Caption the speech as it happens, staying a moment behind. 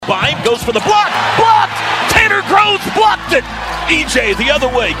by him, goes for the block. Blocked! Tanner Groves blocked it! EJ the other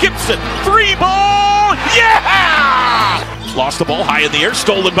way. Gibson, 3-ball! Yeah! Lost the ball high in the air,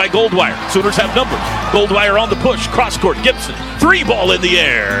 stolen by Goldwire. Sooners have numbers. Goldwire on the push, cross court. Gibson, 3-ball in the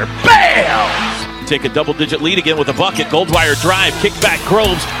air. Bam! Take a double-digit lead again with a bucket. Goldwire drive, kick back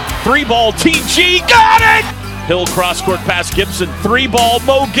Groves. 3-ball TG, got it! Hill cross court pass Gibson, 3-ball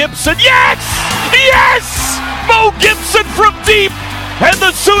Mo Gibson. Yes! Yes! Mo Gibson from deep, and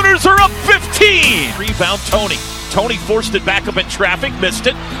the Sooners are up 15. Rebound Tony. Tony forced it back up in traffic, missed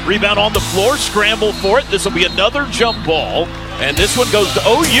it. Rebound on the floor, scramble for it. This will be another jump ball. And this one goes to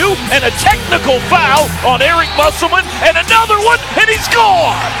OU, and a technical foul on Eric Musselman, and another one, and he's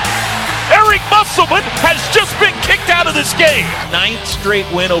gone! Eric Musselman has just been kicked out of this game. 9th straight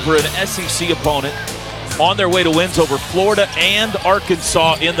win over an SEC opponent. On their way to wins over Florida and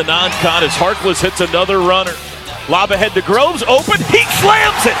Arkansas in the non-con as Harkless hits another runner. Lob ahead to Groves, open, he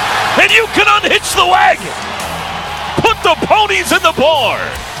slams it, and you can unhitch the wagon. Put the ponies in the barn.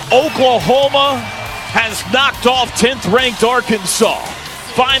 Oklahoma has knocked off 10th-ranked Arkansas.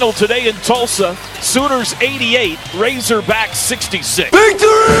 Final today in Tulsa, Sooners 88, Razorbacks 66. Victory!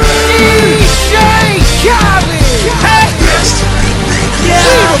 DJ Khaled!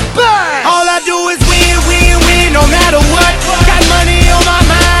 Yeah. All I do is win, win, win, no matter what. Got money on my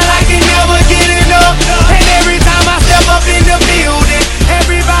mind, I can never get enough. And every time I step up in the building,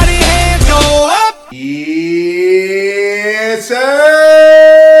 everybody hands go up. Yes, sir!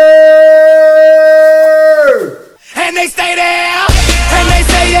 And they stay there, and they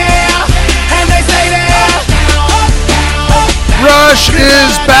say yeah, and they say there. Rush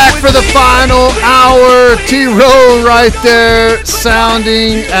is back for the final hour. T-Row right there,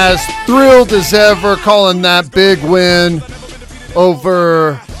 sounding as thrilled as ever, calling that big win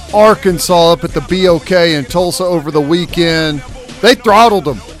over Arkansas up at the BOK in Tulsa over the weekend. They throttled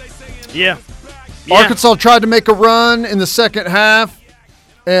them. Yeah. Arkansas tried to make a run in the second half,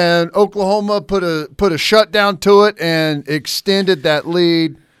 and Oklahoma put a shutdown to it and extended that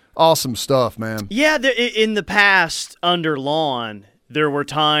lead. Awesome stuff, man. Yeah, in the past under Lon, there were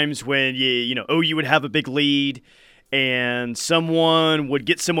times when OU would have a big lead and someone would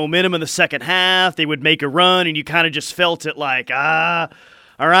get some momentum in the second half. They would make a run, and you kind of just felt it like, all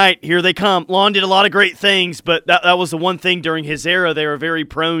right, here they come. Lon did a lot of great things, but that was the one thing during his era. They were very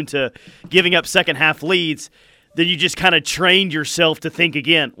prone to giving up second-half leads. Then you just kind of trained yourself to think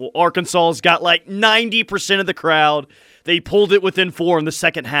again. Well, Arkansas's got like 90% of the crowd. They pulled it within 4 in the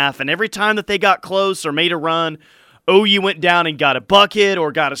second half, and every time that they got close or made a run, OU went down and got a bucket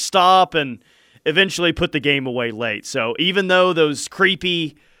or got a stop and eventually put the game away late. So even though those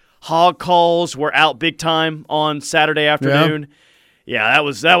creepy hog calls were out big time on Saturday afternoon, that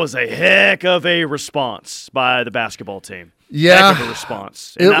was a heck of a response by the basketball team. Yeah. Heck of a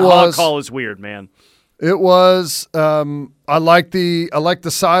response. And that hog call is weird, man. It was. I like the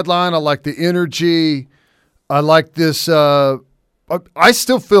sideline. I like the energy. I like this. I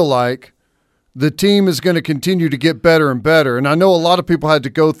still feel like the team is going to continue to get better and better. And I know a lot of people had to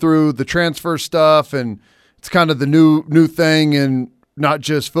go through the transfer stuff, and it's kind of the new thing in not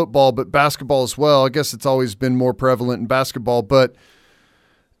just football but basketball as well. I guess it's always been more prevalent in basketball, but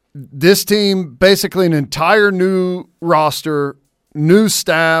this team, basically an entire new roster, new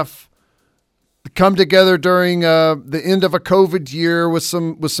staff, come together during the end of a COVID year with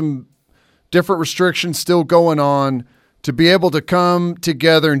some different restrictions still going on, to be able to come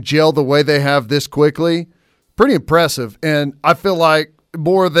together and gel the way they have this quickly, pretty impressive. And I feel like the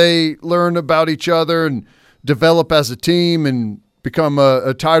more they learn about each other and develop as a team and become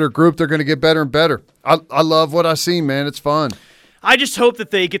a tighter group, they're going to get better and better. I love what I see, man. It's fun. I just hope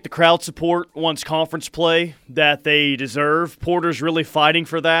that they get the crowd support once conference play that they deserve. Porter's really fighting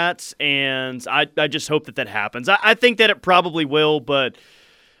for that, and I just hope that happens. I think that it probably will, but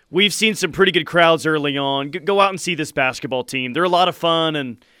we've seen some pretty good crowds early on. Go out and see this basketball team. They're a lot of fun,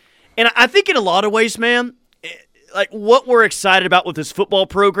 and I think in a lot of ways, man, like what we're excited about with this football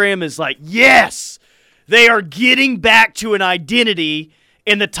program is like, yes, they are getting back to an identity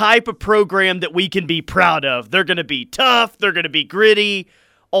in the type of program that we can be proud of. They're going to be tough. They're going to be gritty,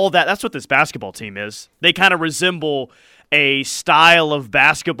 all that. That's what this basketball team is. They kind of resemble a style of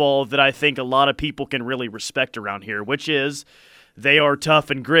basketball that I think a lot of people can really respect around here, which is they are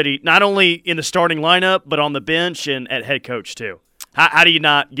tough and gritty, not only in the starting lineup, but on the bench and at head coach too. How do you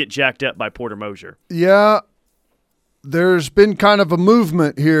not get jacked up by Porter Moser? Yeah, there's been kind of a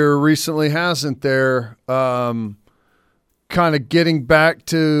movement here recently, hasn't there? Kind of getting back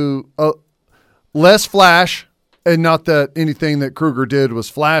to less flash, and not that anything that Kruger did was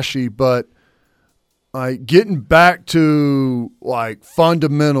flashy, but like getting back to like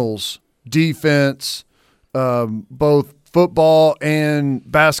fundamentals, defense, both football and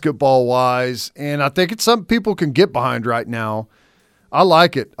basketball wise, and I think it's something people can get behind right now. I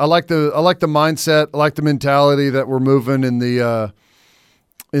like it. I like the mindset. I like the mentality that we're moving in the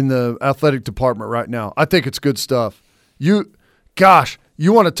athletic department right now. I think it's good stuff. You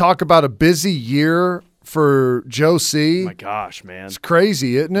want to talk about a busy year for Joe C? My gosh, man. It's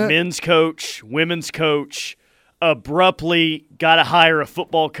crazy, isn't it? Men's coach, women's coach, abruptly got to hire a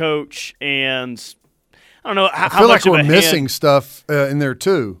football coach, and I don't know how much I feel like of we're a missing stuff in there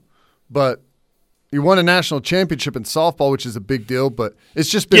too. But you won a national championship in softball, which is a big deal, but it's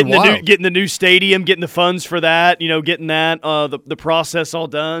just been wild. Getting the new stadium, getting the funds for that, getting that, the process all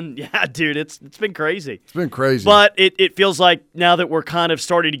done. Yeah, dude, it's been crazy. It's been crazy. But it feels like now that we're kind of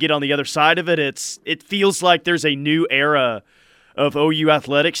starting to get on the other side of it, it feels like there's a new era of OU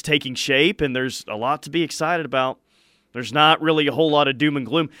athletics taking shape, and there's a lot to be excited about. There's not really a whole lot of doom and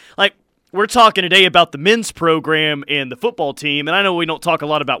gloom. Like, we're talking today about the men's program and the football team, and I know we don't talk a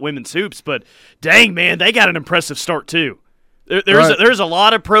lot about women's hoops, but dang, man, they got an impressive start too. There's a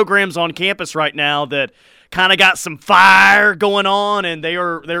lot of programs on campus right now that kind of got some fire going on, and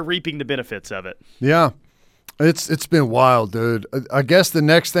they're reaping the benefits of it. Yeah, it's been wild, dude. I guess the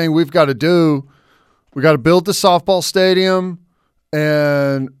next thing we've got to do, we got to build the softball stadium,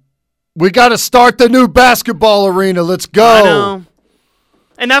 and we got to start the new basketball arena. Let's go. I know.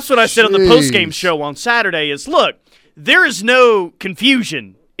 And that's what I said on the postgame show on Saturday is, look, there is no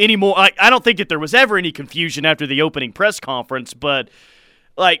confusion anymore. I don't think that there was ever any confusion after the opening press conference, but,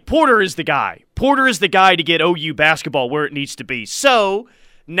 like, Porter is the guy. Porter is the guy to get OU basketball where it needs to be. So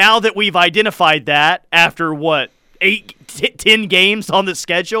now that we've identified that after, 10 games on the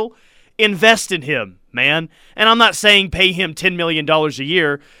schedule, invest in him, man. And I'm not saying pay him $10 million a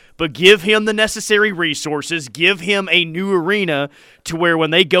year, but give him the necessary resources, give him a new arena to where when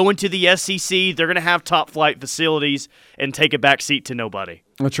they go into the SEC, they're going to have top-flight facilities and take a back seat to nobody.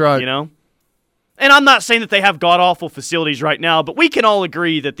 That's right. And I'm not saying that they have god-awful facilities right now, but we can all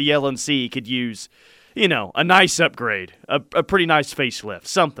agree that the LNC could use, a nice upgrade, a pretty nice facelift,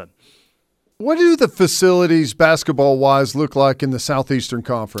 something. What do the facilities basketball-wise look like in the Southeastern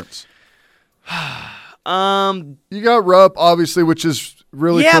Conference? You got Rupp, obviously, which is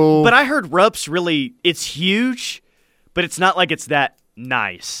really cool. Yeah, but I heard Rupp's it's huge, but it's not like it's that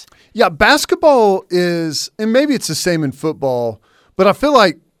nice. Yeah, basketball is, and maybe it's the same in football, but I feel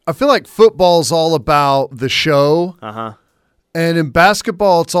like football's all about the show. Uh-huh. And in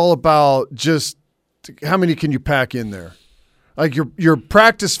basketball, it's all about just how many can you pack in there. Like your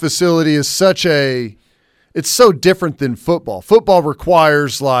practice facility is it's so different than football. Football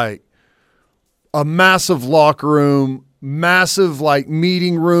requires like a massive locker room, massive like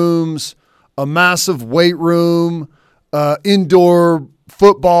meeting rooms, a massive weight room, indoor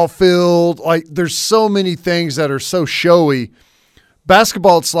football field. Like there's so many things that are so showy.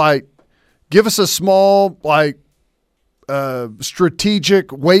 Basketball, it's like give us a small like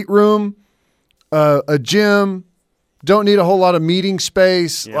strategic weight room, a gym. Don't need a whole lot of meeting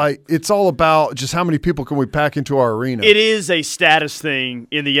space. Yeah. Like it's all about just how many people can we pack into our arena. It is a status thing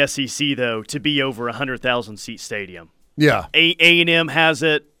in the SEC though to be over 100,000 seat stadium. Yeah, A&M has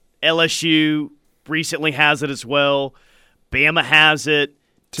it. LSU recently has it as well. Bama has it.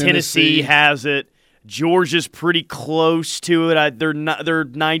 Tennessee has it. Georgia's pretty close to it. They're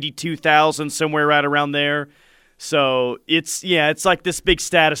 92,000 somewhere right around there. So it's like this big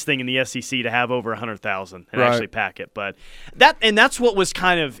status thing in the SEC to have over 100,000 and actually pack it. But that's what was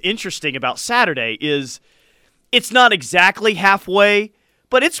kind of interesting about Saturday is it's not exactly halfway,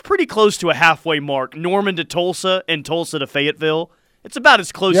 but it's pretty close to a halfway mark. Norman to Tulsa and Tulsa to Fayetteville. It's about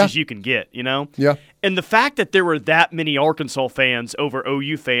as close as you can get, Yeah. And the fact that there were that many Arkansas fans over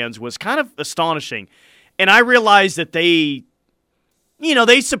OU fans was kind of astonishing. And I realized that they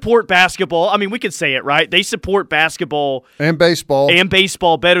support basketball. I mean, we could say it, right? They support basketball and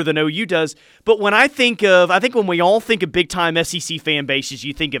baseball better than OU does. But when I think when we all think of big-time SEC fan bases,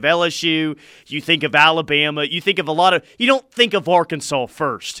 you think of LSU, you think of Alabama, you think of you don't think of Arkansas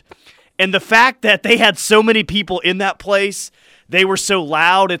first. And the fact that they had so many people in that place, they were so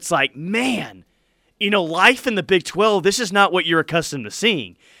loud, it's like, man, life in the Big 12, this is not what you're accustomed to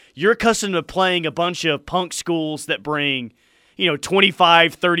seeing. You're accustomed to playing a bunch of punk schools that bring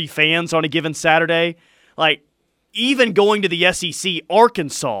 25, 30 fans on a given Saturday. Like, even going to the SEC,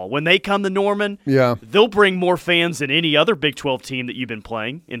 Arkansas, when they come to Norman, they'll bring more fans than any other Big 12 team that you've been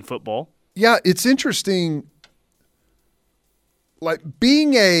playing in football. Yeah, it's interesting. Like,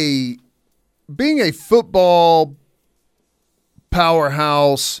 being a football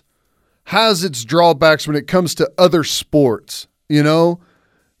powerhouse, has its drawbacks when it comes to other sports, you know?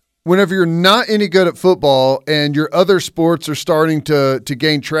 Whenever you're not any good at football and your other sports are starting to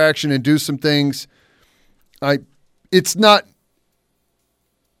gain traction and do some things, I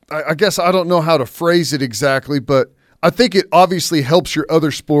guess I don't know how to phrase it exactly, but I think it obviously helps your other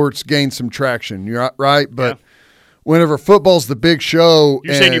sports gain some traction. You're right, but whenever football's the big show,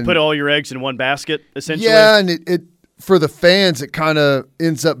 you're saying you put all your eggs in one basket, essentially. Yeah, and it for the fans, it kind of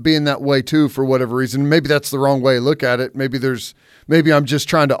ends up being that way too for whatever reason. Maybe that's the wrong way to look at it. Maybe I'm just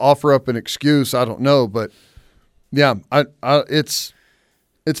trying to offer up an excuse. I don't know, but yeah, it's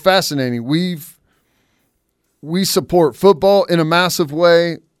fascinating. We support football in a massive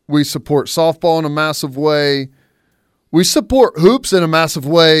way. We support softball in a massive way. We support hoops in a massive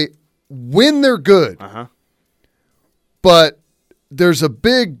way when they're good. But there's a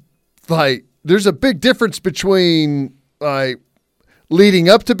big difference between leading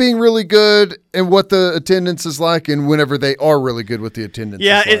up to being really good and what the attendance is like and whenever they are really good, what the attendance is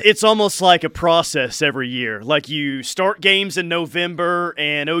like. It's almost like a process every year. Like you start games in November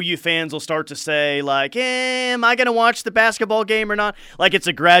and OU fans will start to say like, am I going to watch the basketball game or not? Like it's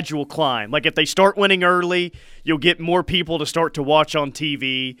a gradual climb. Like if they start winning early, you'll get more people to start to watch on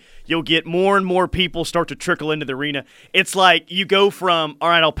TV. You'll get more and more people start to trickle into the arena. It's like you go from, all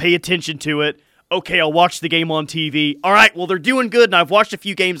right, I'll pay attention to it. Okay, I'll watch the game on TV. All right, well, they're doing good, and I've watched a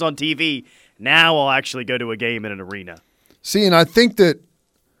few games on TV. Now I'll actually go to a game in an arena. See, and I think that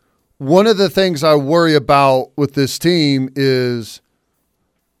one of the things I worry about with this team is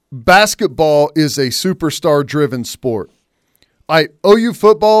basketball is a superstar-driven sport. OU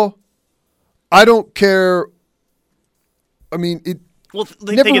football, I don't care. I mean, it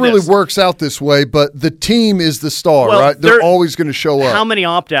never really works out this way, but the team is the star, right? They're always going to show up. How many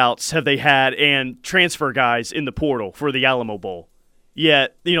opt-outs have they had and transfer guys in the portal for the Alamo Bowl?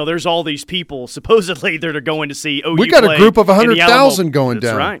 Yet, there's all these people supposedly that are going to see OU. We got a group of 100,000 going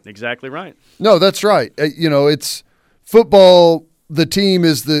down. That's right. Exactly right. No, that's right. It's football. The team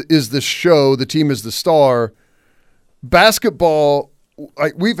is the show. The team is the star. Basketball,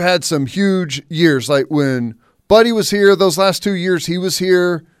 we've had some huge years, like when Buddy was here. Those last 2 years he was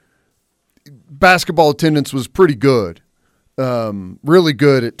here, basketball attendance was pretty good, really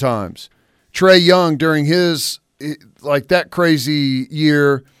good at times. Trae Young, during his that crazy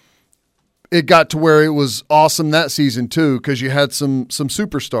year, it got to where it was awesome that season too because you had some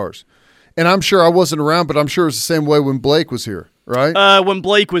superstars. And I'm sure I wasn't around, but I'm sure it was the same way when Blake was here, right? When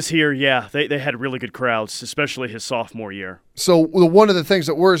Blake was here, yeah, they had really good crowds, especially his sophomore year. So one of the things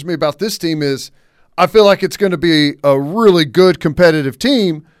that worries me about this team is I feel like it's going to be a really good competitive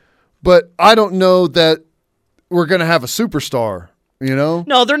team, but I don't know that we're going to have a superstar,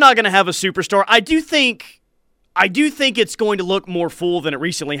 No, they're not going to have a superstar. I do think it's going to look more full than it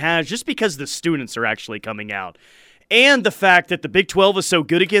recently has just because the students are actually coming out. And the fact that the Big 12 is so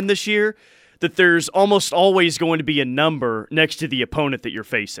good again this year that there's almost always going to be a number next to the opponent that you're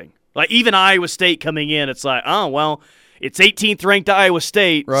facing. Like even Iowa State coming in, it's like, oh, well, it's 18th ranked Iowa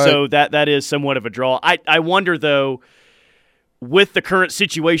State, right. So that is somewhat of a draw. I wonder, though, with the current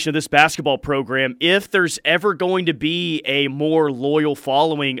situation of this basketball program, if there's ever going to be a more loyal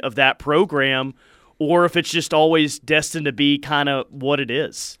following of that program or if it's just always destined to be kind of what it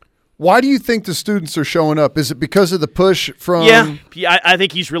is. Why do you think the students are showing up? Is it because of the push from Yeah, I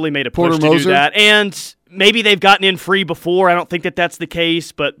think he's really made a push to do that. And maybe they've gotten in free before. I don't think that's the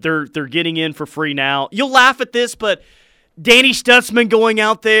case, but they're getting in for free now. You'll laugh at this, but Danny Stutzman going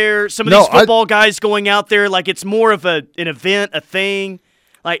out there, some of these football guys going out there, like it's more of an event, a thing.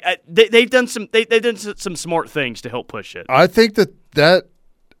 Like they've done some smart things to help push it. I think that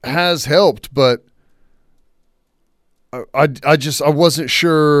has helped, but I wasn't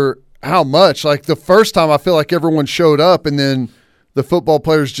sure how much. Like the first time, I feel like everyone showed up, and then the football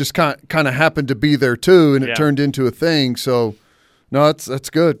players just kind of happened to be there too, and it turned into a thing. So, no, that's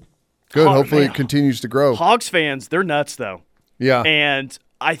good. Good. Hopefully it continues to grow. Hogs fans, they're nuts, though. Yeah. And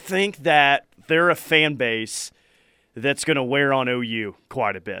I think that they're a fan base that's going to wear on OU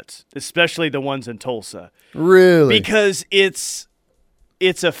quite a bit, especially the ones in Tulsa. Really? Because it's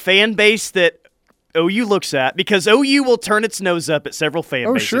a fan base that OU looks at, because OU will turn its nose up at several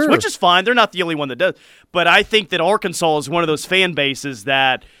fan bases, sure. Which is fine. They're not the only one that does. But I think that Arkansas is one of those fan bases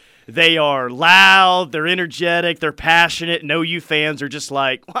that they are loud, they're energetic, they're passionate, and OU fans are just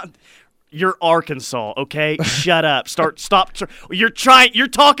like, what? You're Arkansas, okay? Shut up. Stop. You're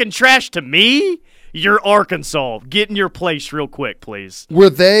talking trash to me? You're Arkansas. Get in your place real quick, please. Were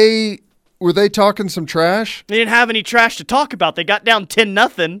they talking some trash? They didn't have any trash to talk about. They got down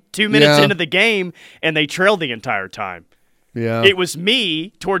 10-0, 2 minutes into the game, and they trailed the entire time. Yeah. It was me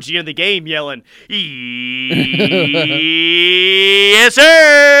towards the end of the game yelling, yes,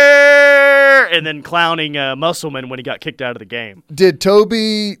 sir, and then clowning Musselman when he got kicked out of the game. Did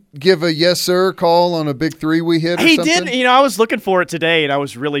Toby give a yes, sir call on a big three we hit or He something? did. I was looking for it today, and I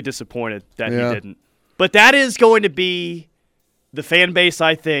was really disappointed that he didn't. But that is going to be the fan base,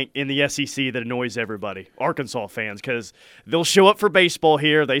 I think, in the SEC that annoys everybody, Arkansas fans, because they'll show up for baseball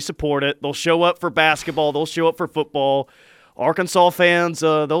here. They support it. They'll show up for basketball. They'll show up for football. Arkansas fans,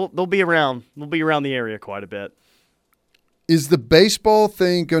 they'll be around. They'll be around the area quite a bit. Is the baseball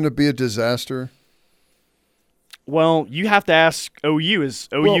thing going to be a disaster? Well, you have to ask OU. Is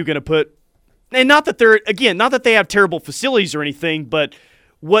OU going to put – and not that they have terrible facilities or anything, but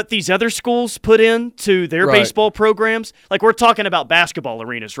what these other schools put into their baseball programs, like we're talking about basketball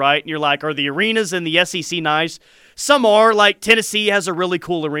arenas, right? And you're like, are the arenas in the SEC nice? Some are. Like Tennessee has a really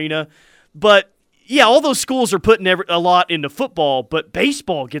cool arena. But, yeah, all those schools are putting a lot into football, but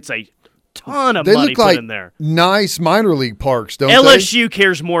baseball gets a ton of money put in there. Nice minor league parks, don't they? LSU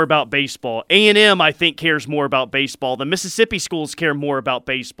cares more about baseball. A&M, I think, cares more about baseball. The Mississippi schools care more about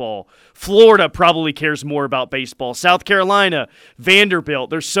baseball. Florida probably cares more about baseball. South Carolina, Vanderbilt.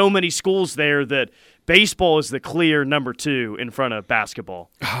 There's so many schools there that baseball is the clear number 2 in front of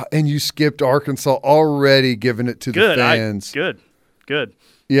basketball. And you skipped Arkansas, already giving it to the fans. Good.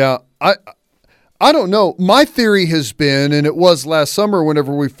 Yeah, I don't know. My theory has been, and it was last summer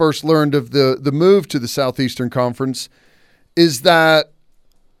whenever we first learned of the move to the Southeastern Conference, is that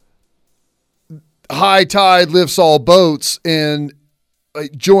high tide lifts all boats, and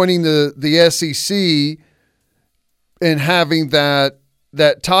joining the SEC and having that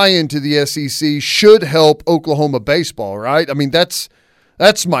tie into the SEC should help Oklahoma baseball, right? I mean, that's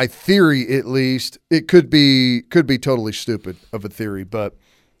my theory, at least. It could be totally stupid of a theory, but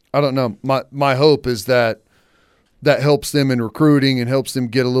I don't know. My hope is that helps them in recruiting and helps them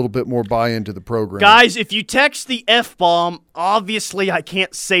get a little bit more buy-in to the program. Guys, if you text the F-bomb, obviously I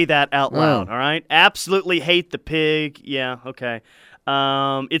can't say that out loud, all right? Absolutely hate the pig. Yeah, okay.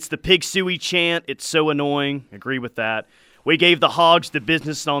 It's the pig suey chant. It's so annoying. Agree with that. We gave the Hogs the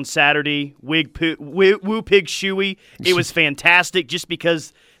business on Saturday. Woo pig shoey. It was fantastic just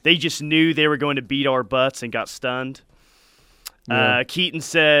because they just knew they were going to beat our butts and got stunned. Yeah. Keaton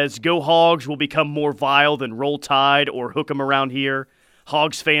says, go Hogs will become more vile than Roll Tide or Hook 'em around here.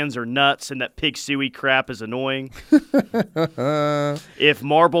 Hogs fans are nuts, and that pig suey crap is annoying. If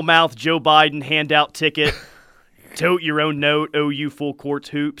Marblemouth Joe Biden handout ticket, tote your own note, OU full court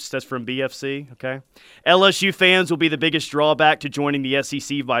hoops. That's from BFC, okay? LSU fans will be the biggest drawback to joining the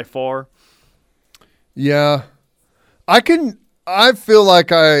SEC by far. Yeah. I feel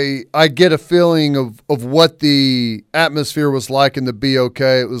like I get a feeling of what the atmosphere was like in the BOK.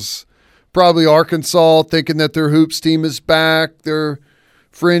 It was probably Arkansas thinking that their hoops team is back, their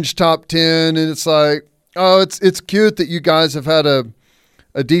fringe top 10, and it's like, oh, it's cute that you guys have had a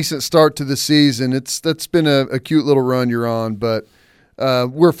decent start to the season. That's been a cute little run you're on, but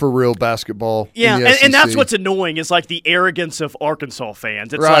we're for real basketball. Yeah, in the SEC. And that's what's annoying is like the arrogance of Arkansas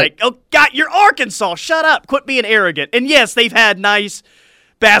fans. It's right. like, oh, God, you're Arkansas. Shut up. Quit being arrogant. And, yes, they've had nice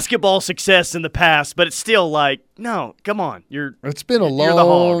basketball success in the past, but it's still like, no, come on. It's been a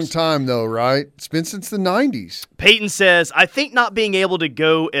long time, though, right? It's been since the 90s. Peyton says, I think not being able to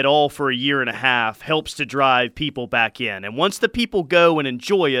go at all for a year and a half helps to drive people back in. And once the people go and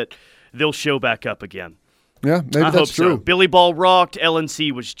enjoy it, they'll show back up again. Yeah, maybe that's true. So. Billy Ball rocked.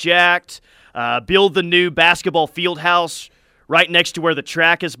 LNC was jacked. Build the new basketball field house right next to where the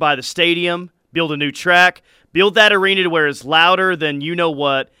track is by the stadium. Build a new track. Build that arena to where it's louder than you know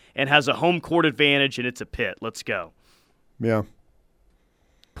what and has a home court advantage, and it's a pit. Let's go. Yeah.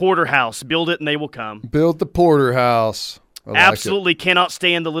 Porterhouse. Build it, and they will come. Build the Porterhouse. Absolutely cannot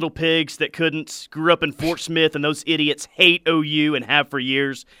stand the little pigs that couldn't. Grew up in Fort Smith, and those idiots hate OU and have for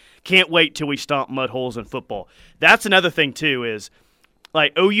years. Can't wait till we stomp mud holes in football. That's another thing, too, is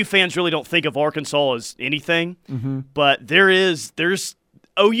like OU fans really don't think of Arkansas as anything, but there's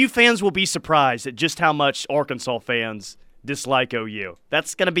OU fans will be surprised at just how much Arkansas fans dislike OU.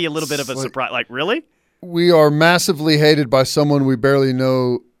 That's going to be a little bit of a surprise. Like, really? We are massively hated by someone we barely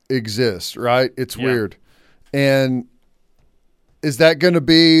know exists, right? It's weird. And is that going to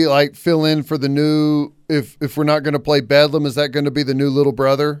be like fill in for the new if we're not going to play Bedlam, is that going to be the new little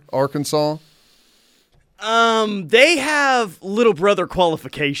brother, Arkansas? They have little brother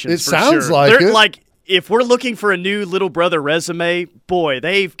qualifications. It sounds sure. like They're, it. Like if we're looking for a new little brother resume, boy,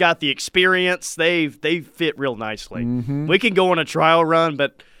 they've got the experience. They fit real nicely. We can go on a trial run,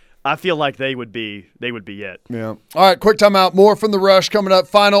 but I feel like they would be it. Yeah. All right, quick timeout. More from The Rush coming up.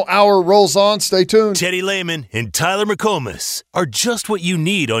 Final hour rolls on. Stay tuned. Teddy Lehman and Tyler McComas are just what you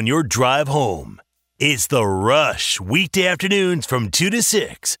need on your drive home. It's The Rush, weekday afternoons from 2 to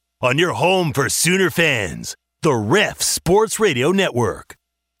 6 on your home for Sooner fans, the Ref Sports Radio Network.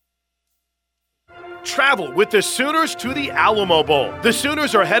 Travel with the Sooners to the Alamo Bowl. The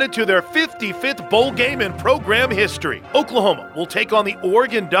Sooners are headed to their 55th bowl game in program history. Oklahoma will take on the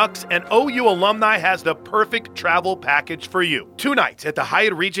Oregon Ducks, and OU alumni has the perfect travel package for you. 2 nights at the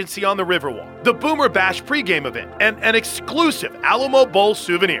Hyatt Regency on the Riverwalk, the Boomer Bash pregame event, and an exclusive Alamo Bowl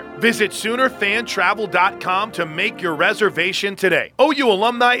souvenir. Visit SoonerFanTravel.com to make your reservation today. OU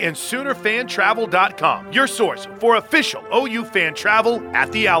alumni and SoonerFanTravel.com, your source for official OU fan travel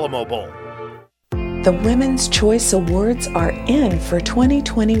at the Alamo Bowl. The Women's Choice Awards are in for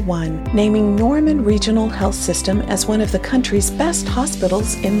 2021, naming Norman Regional Health System as one of the country's best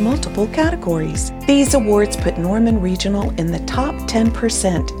hospitals in multiple categories. These awards put Norman Regional in the top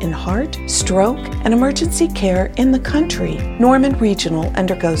 10% in heart, stroke, and emergency care in the country. Norman Regional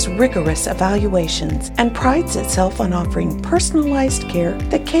undergoes rigorous evaluations and prides itself on offering personalized care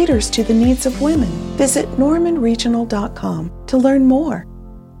that caters to the needs of women. Visit normanregional.com to learn more.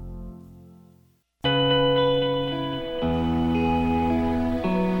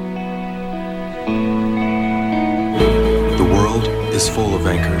 Is full of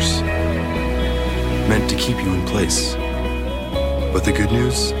anchors, meant to keep you in place. But the good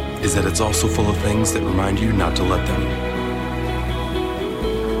news is that it's also full of things that remind you not to let them.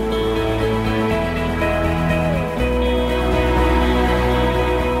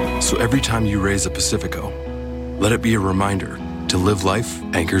 So every time you raise a Pacifico, let it be a reminder to live life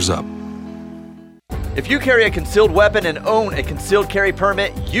anchors up. If you carry a concealed weapon and own a concealed carry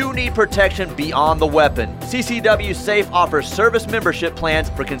permit, you need protection beyond the weapon. CCW Safe offers service membership plans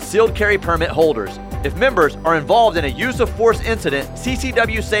for concealed carry permit holders. If members are involved in a use of force incident,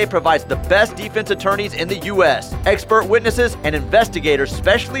 CCW Safe provides the best defense attorneys in the U.S., expert witnesses, and investigators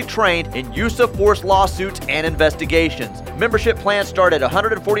specially trained in use of force lawsuits and investigations. Membership plans start at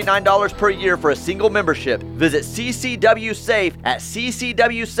 $149 per year for a single membership. Visit CCW Safe at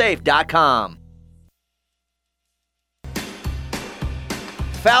ccwsafe.com.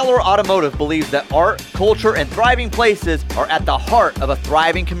 Fowler Automotive believes that art, culture, and thriving places are at the heart of a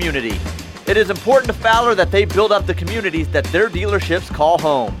thriving community. It is important to Fowler that they build up the communities that their dealerships call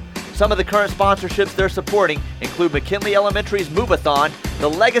home. Some of the current sponsorships they're supporting include McKinley Elementary's Move-A-Thon, the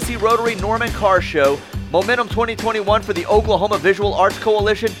Legacy Rotary Norman Car Show, Momentum 2021 for the Oklahoma Visual Arts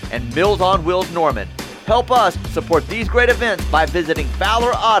Coalition, and Mills on Wheels Norman. Help us support these great events by visiting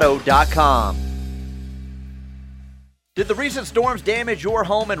FowlerAuto.com. Did the recent storms damage your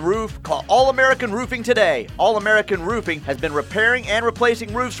home and roof? Call All-American Roofing today. All-American Roofing has been repairing and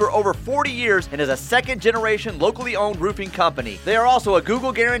replacing roofs for over 40 years and is a second-generation locally owned roofing company. They are also a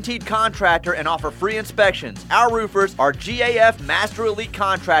Google guaranteed contractor and offer free inspections. Our roofers are GAF Master Elite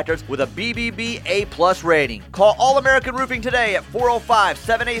contractors with a BBB A+ rating. Call All-American Roofing today at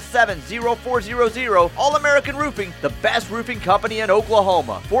 405-787-0400. All-American Roofing, the best roofing company in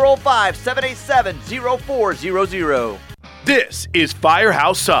Oklahoma. 405-787-0400. This is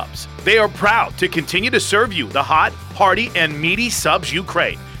Firehouse Subs. They are proud to continue to serve you the hot, hearty, and meaty subs you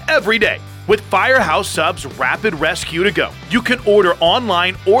crave every day with Firehouse Subs Rapid Rescue to Go. You can order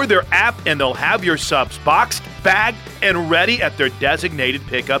online or their app, and they'll have your subs boxed, bagged, and ready at their designated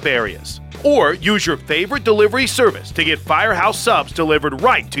pickup areas. Or use your favorite delivery service to get Firehouse Subs delivered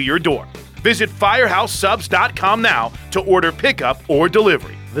right to your door. Visit FirehouseSubs.com now to order pickup or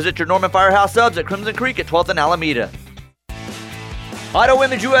delivery. Visit your Norman Firehouse Subs at Crimson Creek at 12th and Alameda. Auto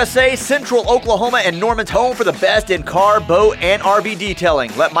Image USA, Central Oklahoma, and Norman's home for the best in car, boat, and RV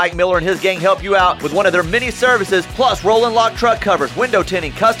detailing. Let Mike Miller and his gang help you out with one of their many services, plus roll and lock truck covers, window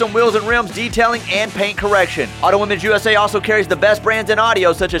tinting, custom wheels and rims detailing, and paint correction. Auto Image USA also carries the best brands in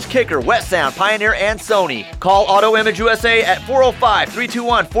audio such as Kicker, Wet Sound, Pioneer, and Sony. Call Auto Image USA at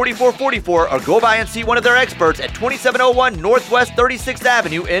 405-321-4444 or go by and see one of their experts at 2701 Northwest 36th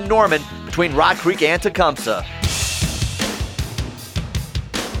Avenue in Norman between Rock Creek and Tecumseh.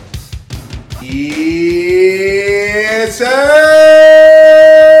 Yes, sir!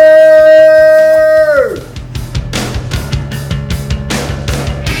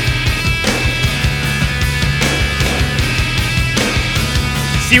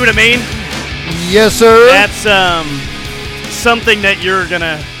 See what I mean? Yes, sir. That's something that you're going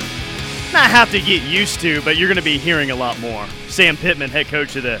to not have to get used to, but you're going to be hearing a lot more. Sam Pittman, head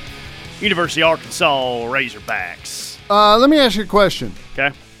coach of the University of Arkansas Razorbacks. Let me ask you a question.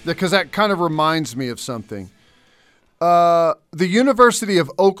 Okay. Because that kind of reminds me of something. The University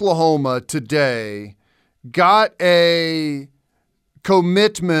of Oklahoma today got a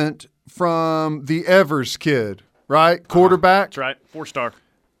commitment from the Evers kid, right? Quarterback. That's right. 4-star.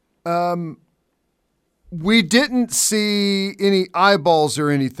 We didn't see any eyeballs or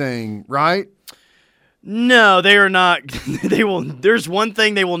anything, right? No, they are not. They will. There's one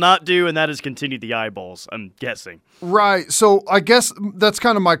thing they will not do, and that is continue the eyeballs, I'm guessing. Right. So I guess that's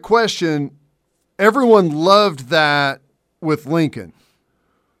kind of my question. Everyone loved that with Lincoln,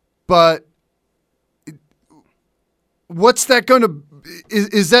 but what's that going to –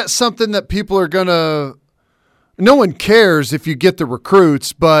 is that something that people are going to – no one cares if you get the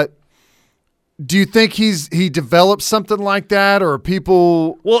recruits, but do you think he developed something like that, or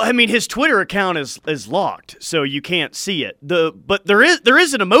people – Well, I mean, his Twitter account is locked, so you can't see it. But there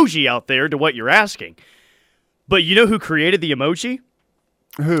is an emoji out there to what you're asking. But you know who created the emoji?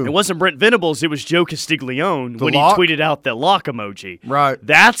 Who? It wasn't Brent Venables. It was Joe Castiglione when lock? he tweeted out the lock emoji. Right.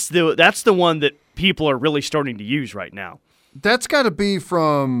 That's the one that people are really starting to use right now. That's got to be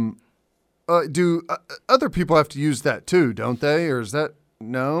from do other people have to use that too, don't they? Or is that –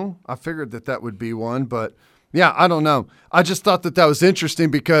 no? I figured that would be one, but yeah, I don't know. I just thought that was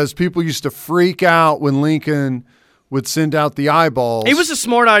interesting because people used to freak out when Lincoln would send out the eyeballs. It was a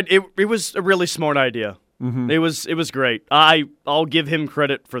smart idea. It was a really smart idea. Mm-hmm. It was great. I'll give him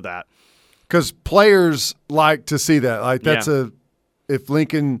credit for that. Because players like to see that. Like that's if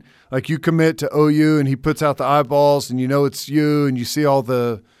Lincoln, like you commit to OU and he puts out the eyeballs and you know it's you and you see all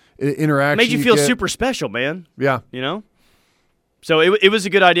the interaction. Made you feel get. super special, man. Yeah. You know? So it was a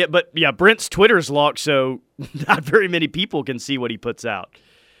good idea. But yeah, Brent's Twitter's locked, so not very many people can see what he puts out.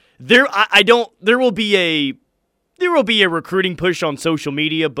 There will be a recruiting push on social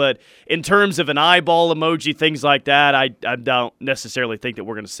media, but in terms of an eyeball emoji, things like that, I don't necessarily think that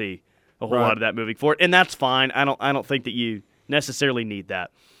we're going to see a whole lot of that moving forward, and that's fine. I don't think that you necessarily need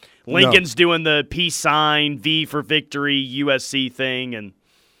that. Lincoln's doing the peace sign, V for victory, USC thing, and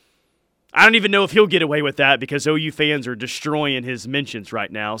I don't even know if he'll get away with that because OU fans are destroying his mentions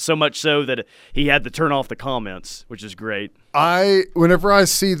right now, so much so that he had to turn off the comments, which is great. Whenever I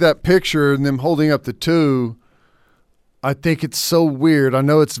see that picture and them holding up the 2, I think it's so weird. I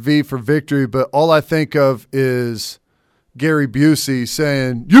know it's V for victory, but all I think of is Gary Busey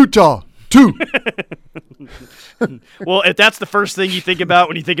saying, Utah, 2. Well, if that's the first thing you think about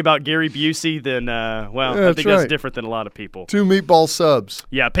when you think about Gary Busey, then, I think that's different than a lot of people. 2 meatball subs.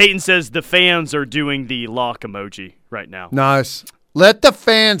 Yeah, Peyton says the fans are doing the lock emoji right now. Nice. Let the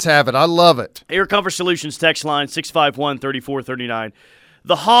fans have it. I love it. Air Comfort Solutions text line 651-3439.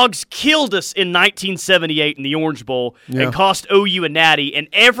 The Hogs killed us in 1978 in the Orange Bowl and cost OU a natty, and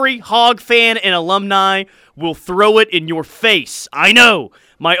every Hog fan and alumni will throw it in your face. I know.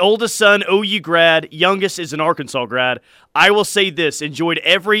 My oldest son, OU grad, youngest is an Arkansas grad. I will say this, enjoyed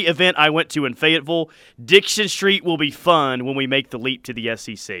every event I went to in Fayetteville. Dixon Street will be fun when we make the leap to the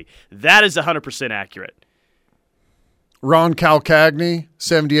SEC. That is 100% accurate. Ron Calcagney,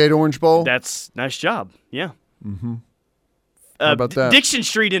 78 Orange Bowl. That's nice job. Yeah. Mm-hmm. How about that? Dixon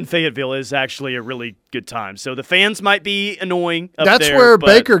Street in Fayetteville is actually a really good time. So the fans might be annoying up That's there, where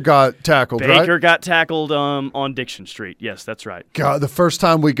Baker got tackled, right? Baker got tackled on Dixon Street. Yes, that's right. God, the first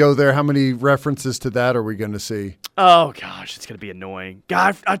time we go there, how many references to that are we going to see? Oh, gosh, it's going to be annoying.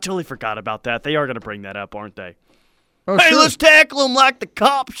 God, I totally forgot about that. They are going to bring that up, aren't they? Oh, hey, sure. let's tackle him like the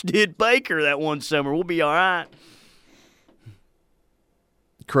cops did Baker that one summer. We'll be all right.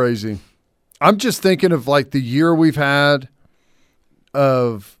 Crazy. I'm just thinking of like the year we've had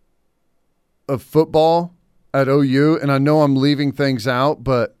of football at OU, and I know I'm leaving things out,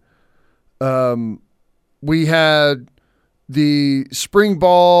 but we had the spring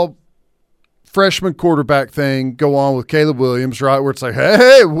ball freshman quarterback thing go on with Caleb Williams, right, where it's like,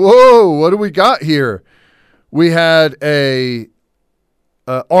 hey, whoa, what do we got here? We had a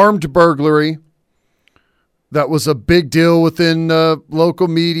armed burglary that was a big deal within local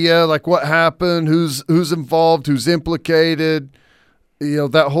media, like what happened, who's involved, who's implicated,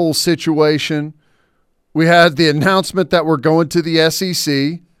 that whole situation. We had the announcement that we're going to the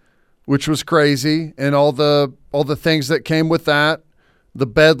SEC, which was crazy, and all the things that came with that, the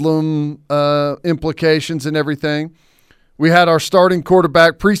Bedlam implications and everything. We had our starting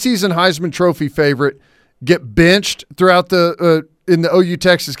quarterback, preseason Heisman Trophy favorite, get benched throughout the in the OU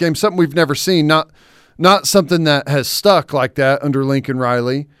Texas game, something we've never seen, not something that has stuck like that under Lincoln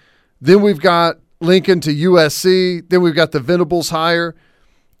Riley. Then we've got Lincoln to USC. Then we've got the Venables hire.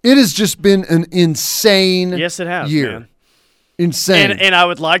 It has just been an insane yes, it has, year. Man. Insane. And I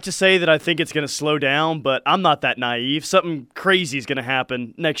would like to say that I think it's going to slow down, but I'm not that naive. Something crazy is going to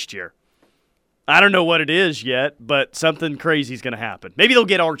happen next year. I don't know what it is yet, but something crazy is going to happen. Maybe they'll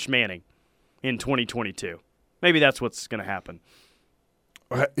get Arch Manning in 2022. Maybe that's what's going to happen.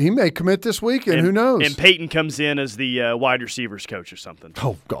 He may commit this weekend. Who knows? And Peyton comes in as the wide receivers coach or something.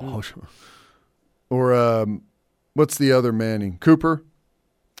 Oh, gosh. Or what's the other Manning? Cooper?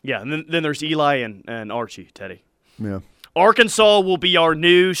 Yeah, and then there's Eli and Archie, Teddy. Yeah. Arkansas will be our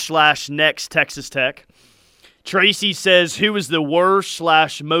new / next Texas Tech. Tracy says, who is the worst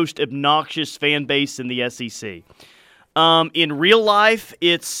 / most obnoxious fan base in the SEC? In real life,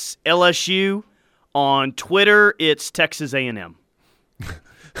 it's LSU. On Twitter, it's Texas A&M.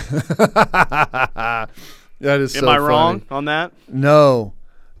 That is so Am I funny. wrong on that? No.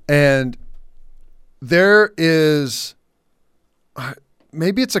 And there is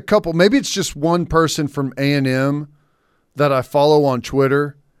maybe it's a couple, maybe it's just one person from A&M that I follow on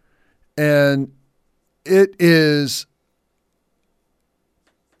Twitter, and it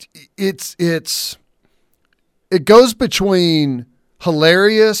goes between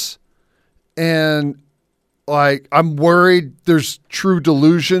hilarious and like I'm worried there's true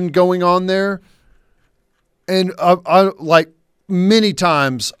delusion going on there. And I like many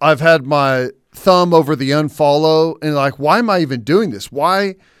times I've had my thumb over the unfollow and like, why am I even doing this?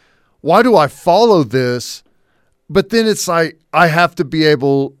 Why do I follow this? But then it's like I have to be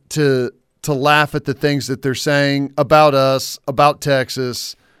able to laugh at the things that they're saying about us, about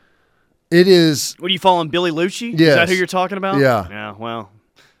Texas. It is. What are you following, Billy Lucci? Yes. Is that who you're talking about? Yeah. Yeah, well.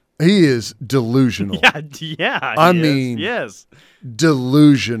 He is delusional. Yeah. I mean, yes.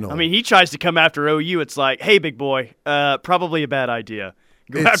 Delusional. I mean, he tries to come after OU. It's like, hey, big boy, probably a bad idea.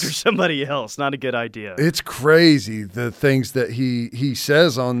 Go after somebody else. Not a good idea. It's crazy the things that he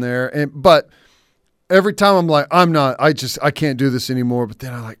says on there. But every time I'm like, I can't do this anymore. But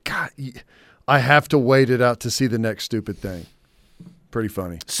then I'm like, God, I have to wait it out to see the next stupid thing. Pretty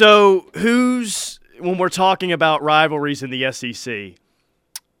funny. So when we're talking about rivalries in the SEC,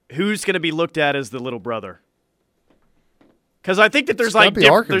 who's going to be looked at as the little brother? Because I think that there's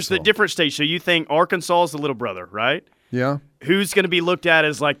there's the different states. So you think Arkansas is the little brother, right? Yeah. Who's going to be looked at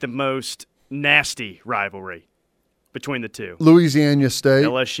as like the most nasty rivalry between the two? Louisiana State.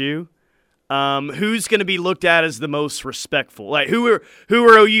 LSU. Who's going to be looked at as the most respectful? Like who are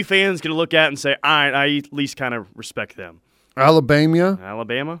OU fans going to look at and say, I at least kind of respect them? Alabama.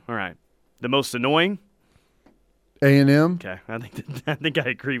 All right. The most annoying? A&M. Okay. I think I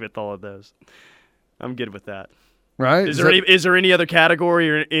agree with all of those. I'm good with that. Right? Is there any other category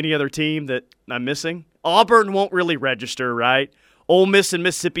or any other team that I'm missing? Auburn won't really register, right? Ole Miss and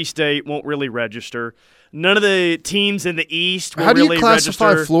Mississippi State won't really register. None of the teams in the East will really register. How do you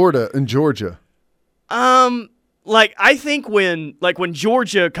classify Florida and Georgia? I think when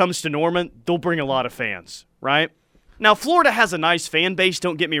Georgia comes to Norman, they'll bring a lot of fans, right? Now, Florida has a nice fan base,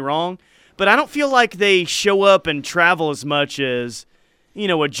 don't get me wrong, but I don't feel like they show up and travel as much as,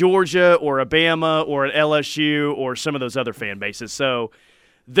 a Georgia or a Bama or an LSU or some of those other fan bases. So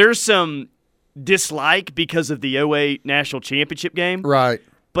there's some dislike because of the 2008 National Championship game. Right.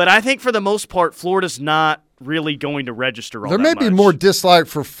 But I think for the most part, Florida's not really going to register all that much. There may be more dislike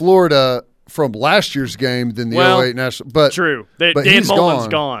for Florida from last year's game than the 2008 National. But true. But Dan Mullen's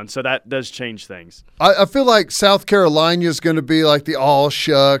gone, so that does change things. I feel like South Carolina is going to be like the all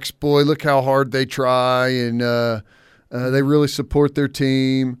shucks. Boy, look how hard they try, and they really support their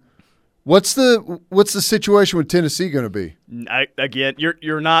team. What's the situation with Tennessee going to be? Again,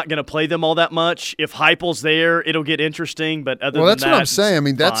 you're not going to play them all that much. If Heupel's there, it'll get interesting. But other than that, that's what I'm saying. I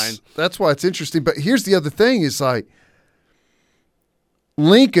mean, that's why it's interesting. But here's the other thing: is like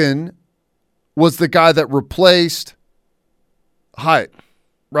Lincoln was the guy that replaced Hype,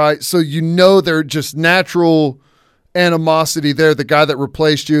 right? So they're just natural animosity there. The guy that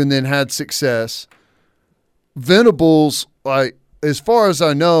replaced you and then had success. Venables, like. As far as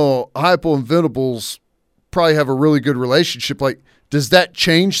I know, Heupel and Venables probably have a really good relationship. Like, does that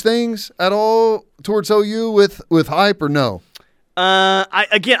change things at all towards OU with Hype or no? I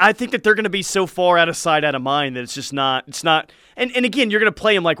think that they're going to be so far out of sight, out of mind that it's not. And again, you're going to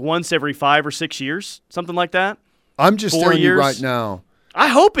play them like once every 5 or 6 years, something like that. I'm just telling you right now. I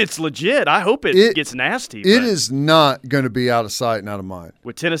hope it's legit. I hope it gets nasty. It is not going to be out of sight and out of mind.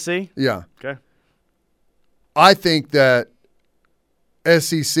 With Tennessee? Yeah. Okay. I think that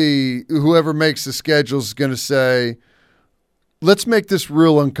SEC, whoever makes the schedule is going to say, let's make this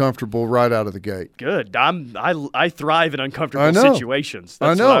real uncomfortable right out of the gate. Good. I thrive in uncomfortable situations.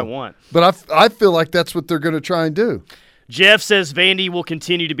 That's what I want. But I feel like that's what they're going to try and do. Jeff says Vandy will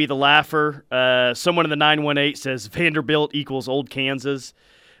continue to be the laugher. Someone in the 918 says Vanderbilt equals old Kansas.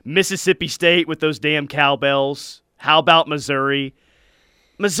 Mississippi State with those damn cowbells. How about Missouri?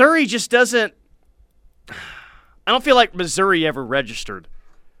 Missouri just doesn't I don't feel like Missouri ever registered,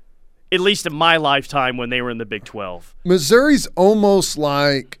 at least in my lifetime when they were in the Big 12. Missouri's almost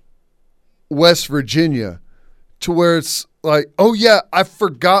like West Virginia, to where it's like, oh, yeah, I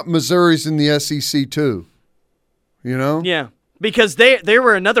forgot Missouri's in the SEC too. You know? Yeah, because they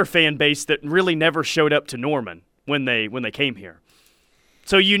were another fan base that really never showed up to Norman when they came here.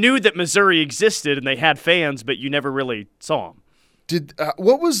 So you knew that Missouri existed and they had fans, but you never really saw them.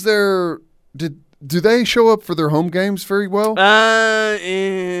 Do they show up for their home games very well?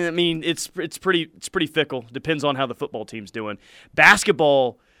 I mean, it's pretty fickle. Depends on how the football team's doing.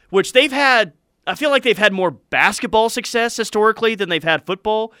 Basketball, which they've had, I feel like they've had more basketball success historically than they've had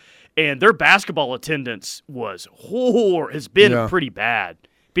football, and their basketball attendance has been pretty bad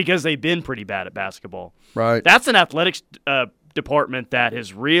because they've been pretty bad at basketball. Right. That's an athletics department that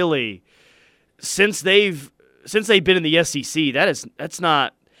has really, since they've been in the SEC, that's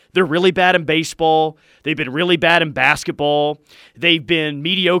not. They're really bad in baseball. They've been really bad in basketball. They've been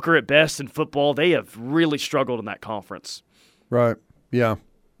mediocre at best in football. They have really struggled in that conference. Right. Yeah.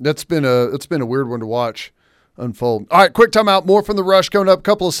 It's been a weird one to watch unfold. All right, quick timeout. More from The Rush coming up.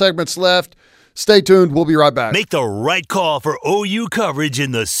 Couple of segments left. Stay tuned. We'll be right back. Make the right call for OU coverage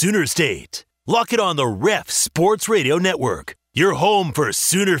in the Sooner State. Lock it on the Ref Sports Radio Network, your home for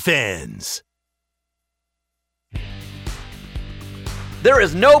Sooner fans. There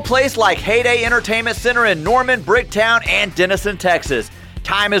is no place like Heyday Entertainment Center in Norman, Bricktown, and Denison, Texas.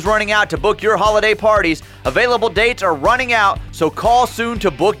 Time is running out to book your holiday parties. Available dates are running out, so call soon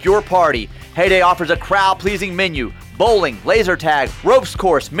to book your party. Heyday offers a crowd-pleasing menu, bowling, laser tag, ropes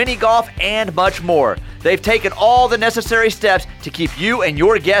course, mini golf, and much more. They've taken all the necessary steps to keep you and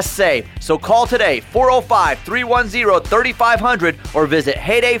your guests safe. So call today, 405-310-3500, or visit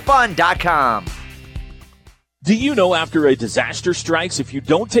heydayfun.com. Do you know after a disaster strikes, if you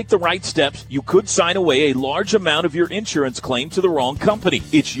don't take the right steps, you could sign away a large amount of your insurance claim to the wrong company?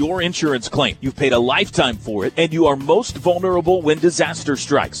 It's your insurance claim. You've paid a lifetime for it, and you are most vulnerable when disaster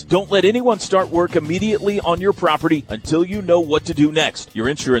strikes. Don't let anyone start work immediately on your property until you know what to do next. Your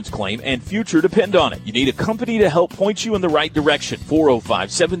insurance claim and future depend on it. You need a company to help point you in the right direction.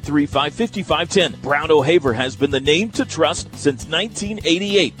 405-735-5510. Brown O'Haver has been the name to trust since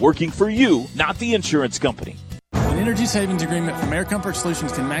 1988, working for you, not the insurance company. An energy savings agreement from Air Comfort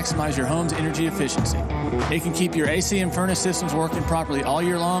Solutions can maximize your home's energy efficiency. It can keep your AC and furnace systems working properly all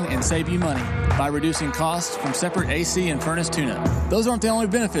year long and save you money by reducing costs from separate AC and furnace tune-up. Those aren't the only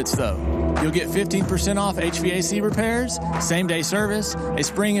benefits, though. You'll get 15% off HVAC repairs, same-day service, a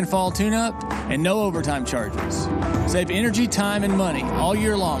spring and fall tune-up, and no overtime charges. Save energy, time, and money all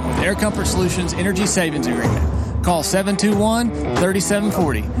year long with Air Comfort Solutions Energy Savings Agreement. Call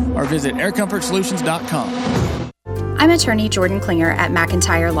 721-3740 or visit aircomfortsolutions.com. I'm attorney Jordan Klinger at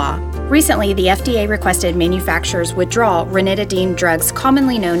McIntyre Law. Recently, the FDA requested manufacturers withdraw ranitidine drugs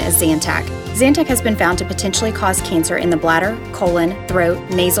commonly known as Zantac. Zantac has been found to potentially cause cancer in the bladder, colon, throat,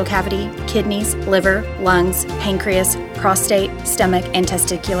 nasal cavity, kidneys, liver, lungs, pancreas, prostate, stomach, and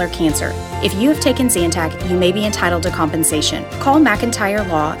testicular cancer. If you have taken Zantac, you may be entitled to compensation. Call McIntyre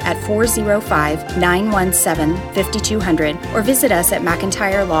Law at 405-917-5200 or visit us at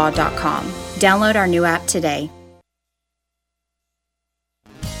mcintyrelaw.com. Download our new app today.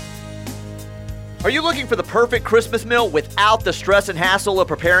 Are you looking for the perfect Christmas meal without the stress and hassle of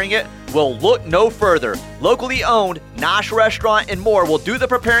preparing it? Well, look no further. Locally owned, Nosh Restaurant and more will do the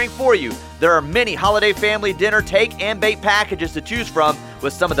preparing for you. There are many holiday family dinner take and bake packages to choose from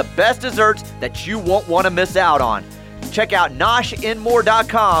with some of the best desserts that you won't want to miss out on. Check out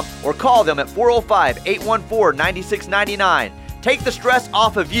noshandmore.com or call them at 405-814-9699. Take the stress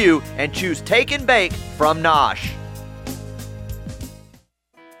off of you and choose Take and Bake from Nosh.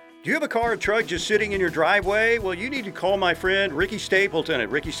 Do you have a car or truck just sitting in your driveway? Well, you need to call my friend Ricky Stapleton at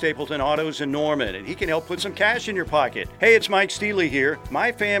Ricky Stapleton Autos in Norman, and he can help put some cash in your pocket. Hey, it's Mike Steely here.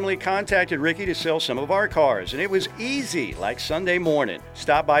 My family contacted Ricky to sell some of our cars, and it was easy, like Sunday morning.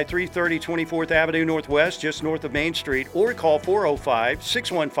 Stop by 330 24th Avenue Northwest, just north of Main Street, or call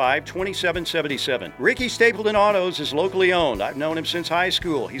 405-615-2777. Ricky Stapleton Autos is locally owned. I've known him since high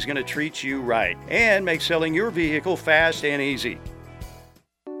school. He's going to treat you right and make selling your vehicle fast and easy.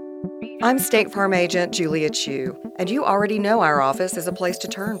 I'm State Farm Agent Julia Chu, and you already know our office is a place to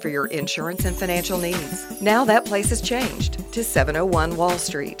turn for your insurance and financial needs. Now that place has changed to 701 Wall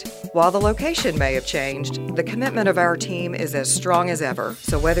Street. While the location may have changed, the commitment of our team is as strong as ever.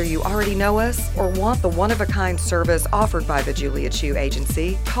 So whether you already know us or want the one-of-a-kind service offered by the Julia Chu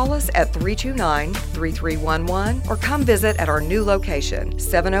Agency, call us at 329-3311 or come visit at our new location,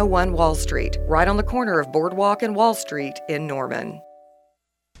 701 Wall Street, right on the corner of Boardwalk and Wall Street in Norman.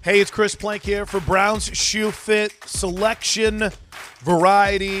 Hey, it's Chris Plank here for Brown's Shoe Fit. Selection,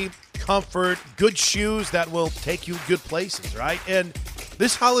 variety, comfort, good shoes that will take you good places, right? And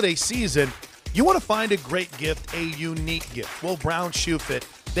this holiday season, you want to find a great gift, a unique gift. Well, Brown's Shoe Fit,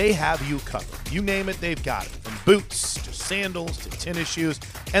 they have you covered. You name it, they've got it. From boots to sandals to tennis shoes,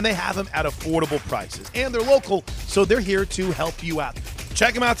 and they have them at affordable prices. And they're local, so they're here to help you out.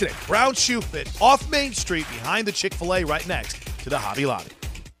 Check them out today. Brown's Shoe Fit, off Main Street, behind the Chick-fil-A, right next to the Hobby Lobby.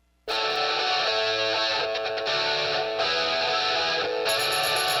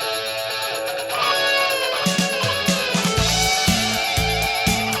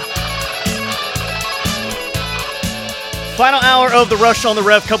 Final hour of the Rush on the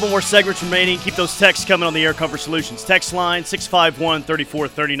Rev. Couple more segments remaining. Keep those texts coming on the Air Comfort Solutions text line,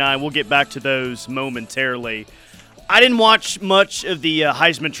 651-3439. We'll get back to those momentarily. I didn't watch much of the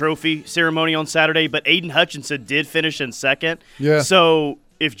Heisman Trophy ceremony on Saturday, but Aiden Hutchinson did finish in second. Yeah. So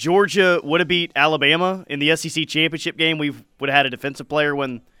if Georgia would have beat Alabama in the SEC championship game, we would have had a defensive player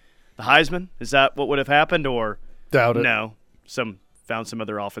win the Heisman. Is that what would have happened? Or doubt it. No. Found some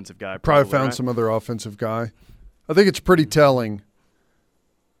other offensive guy. Probably found right? some other offensive guy. I think it's pretty telling.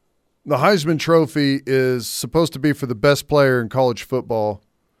 The Heisman Trophy is supposed to be for the best player in college football,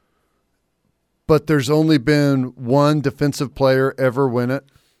 but there's only been one defensive player ever win it,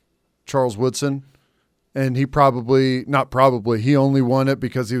 Charles Woodson, and he only won it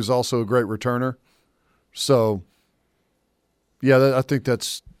because he was also a great returner. So, yeah, I think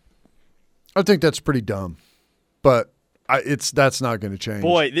that's pretty dumb, but that's not going to change.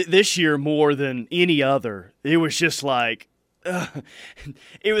 Boy, this year more than any other, it was just like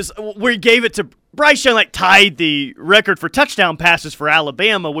it was. We gave it to Bryce Young, like tied the record for touchdown passes for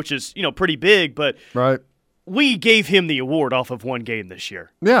Alabama, which is pretty big. But right, we gave him the award off of one game this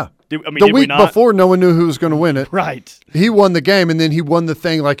year. Yeah, did the week before, no one knew who was going to win it. Right, he won the game, and then he won the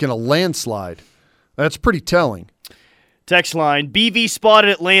thing like in a landslide. That's pretty telling. Text line, BV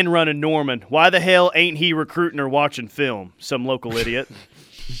spotted at Land Run in Norman. Why the hell ain't he recruiting or watching film? Some local idiot.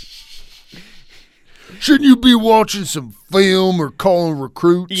 Shouldn't you be watching some film or calling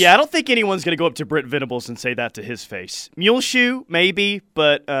recruits? Yeah, I don't think anyone's going to go up to Brent Venables and say that to his face. Muleshoe, maybe,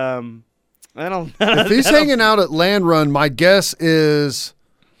 but I don't. If he's hanging out at Land Run, my guess is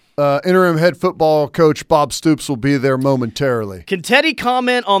interim head football coach Bob Stoops will be there momentarily. Can Teddy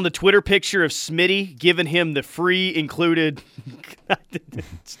comment on the Twitter picture of Smitty giving him the free included?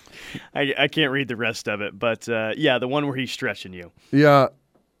 I can't read the rest of it, but yeah, the one where he's stretching you. Yeah,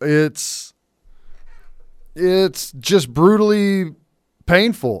 it's just brutally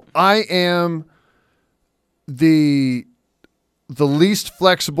painful. I am the least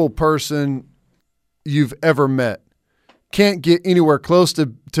flexible person you've ever met. Can't get anywhere close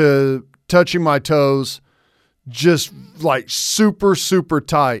to touching my toes, just like super, super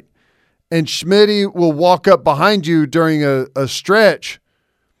tight. And Schmitty will walk up behind you during a stretch.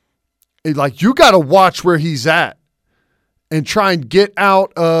 Like, you got to watch where he's at and try and get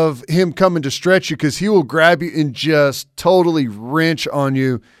out of him coming to stretch you, because he will grab you and just totally wrench on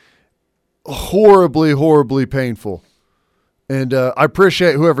you. Horribly, horribly painful. And I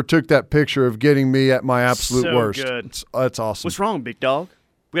appreciate whoever took that picture of getting me at my absolute worst. Good. That's awesome. What's wrong, big dog?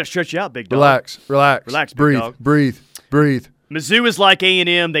 We got to stretch you out, big dog. Relax, big dog. Breathe. Mizzou is like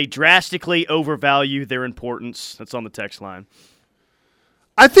A&M. They drastically overvalue their importance. That's on the text line.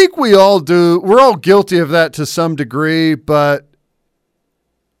 I think we all do. We're all guilty of that to some degree, but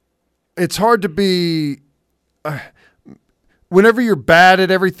it's hard to be whenever you're bad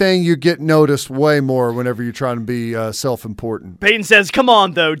at everything, you get noticed way more whenever you're trying to be self-important. Peyton says, come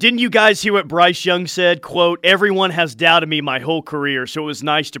on, though. Didn't you guys hear what Bryce Young said? Quote, everyone has doubted me my whole career, so it was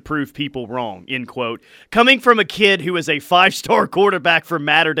nice to prove people wrong, end quote. Coming from a kid who is a 5-star quarterback from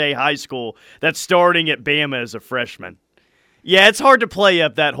Mater Dei High School that's starting at Bama as a freshman. Yeah, it's hard to play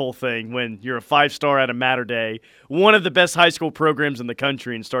up that whole thing when you're a 5-star out of Mater Dei, one of the best high school programs in the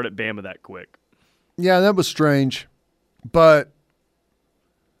country, and start at Bama that quick. Yeah, that was strange. But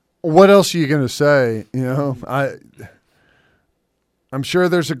what else are you going to say? You know, I'm sure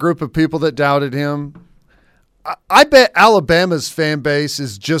there's a group of people that doubted him. I bet Alabama's fan base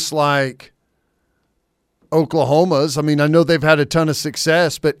is just like Oklahoma's. I mean, I know they've had a ton of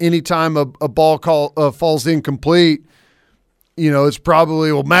success, but anytime a ball falls incomplete, it's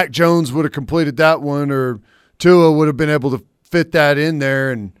probably, well, Mac Jones would have completed that one, or Tua would have been able to fit that in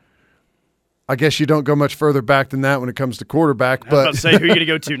there, and I guess you don't go much further back than that when it comes to quarterback. But I was about to say, who are you going to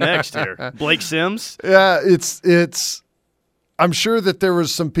go to next here? Blake Sims? Yeah, it's. I'm sure that there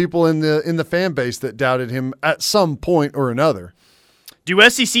was some people in the fan base that doubted him at some point or another. Do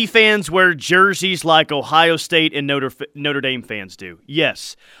SEC fans wear jerseys like Ohio State and Notre Dame fans do?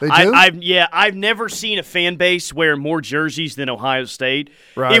 Yes. They do? I've never seen a fan base wear more jerseys than Ohio State.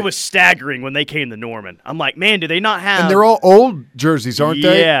 Right. It was staggering when they came to Norman. I'm like, man, do they not have... And they're all old jerseys, aren't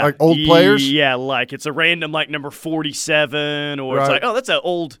they? Yeah. Like old players? Yeah, like it's a random like number 47, or it's Right. like, oh, that's an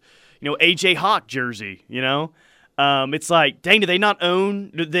old, A.J. Hawk jersey, It's like, dang, do they not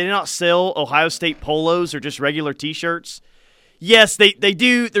sell Ohio State polos or just regular T-shirts? Yes, they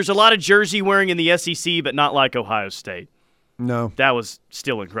do. There's a lot of jersey wearing in the SEC, but not like Ohio State. No. That was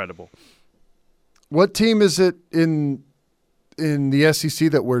still incredible. What team is it in the SEC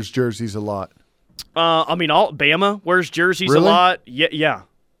that wears jerseys a lot? Bama wears jerseys Really? a lot. Yeah.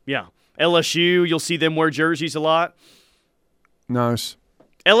 LSU, you'll see them wear jerseys a lot. Nice.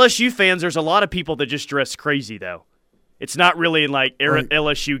 LSU fans, there's a lot of people that just dress crazy, though. It's not really in,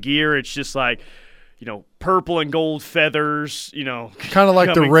 LSU gear. It's just like, purple and gold feathers, Kind of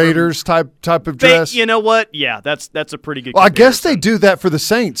like the Raiders type of dress. You know what? Yeah, that's a pretty good Well, I guess comparison. they do that for the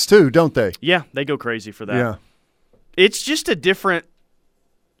Saints, too, don't they? Yeah, they go crazy for that. Yeah. It's just a different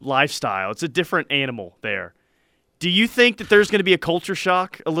lifestyle. It's a different animal there. Do you think that there's going to be a culture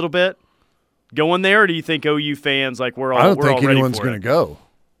shock a little bit going there, or do you think OU fans, we're all I don't think ready anyone's for going to it? go.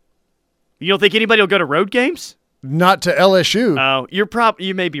 You don't think anybody will go to road games? Not to LSU. Oh,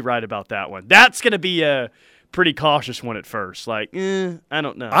 you may be right about that one. That's going to be a pretty cautious one at first. I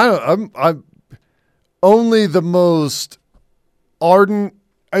don't know. I'm only the most ardent.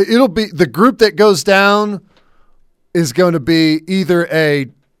 It'll be the group that goes down is going to be either a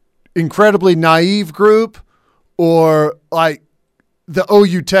incredibly naive group or like the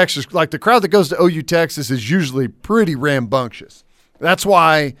OU Texas. Like the crowd that goes to OU Texas is usually pretty rambunctious. That's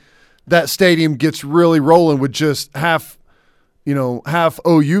why that stadium gets really rolling with just half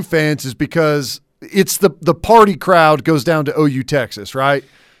OU fans, is because it's the party crowd goes down to OU Texas, right?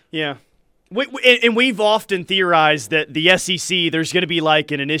 Yeah. We've often theorized that the SEC, there's going to be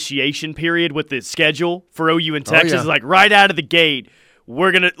like an initiation period with the schedule for OU and Texas. yeah. Like right out of the gate,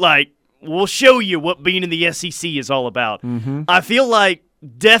 we're going to we'll show you what being in the SEC is all about. Mm-hmm. I feel like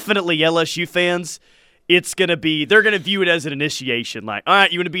definitely LSU fans, they're going to view it as an initiation. Like, all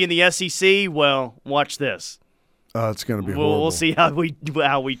right, you want to be in the SEC? Well, watch this. It's going to be horrible. We'll see how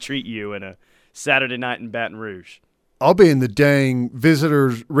we treat you in a Saturday night in Baton Rouge. I'll be in the dang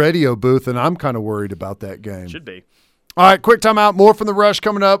visitors radio booth, and I'm kind of worried about that game. Should be. All right, quick timeout. More from The Rush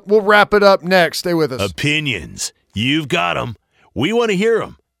coming up. We'll wrap it up next. Stay with us. Opinions. You've got them. We want to hear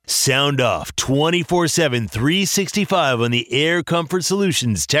them. Sound off 24/7, 365 on the Air Comfort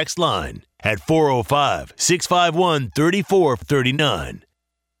Solutions text line at 405-651-3439.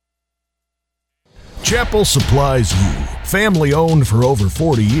 Chapel supplies you. Family owned for over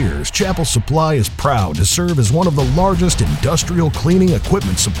 40 years, Chapel Supply is proud to serve as one of the largest industrial cleaning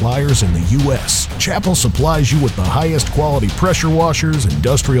equipment suppliers in the U.S. Chapel supplies you with the highest quality pressure washers,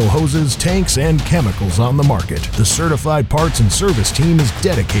 industrial hoses, tanks, and chemicals on the market. The certified parts and service team is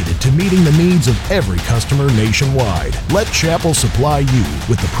dedicated to meeting the needs of every customer nationwide. Let Chapel supply you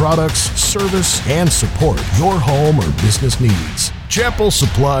with the products, service, and support your home or business needs. Chapel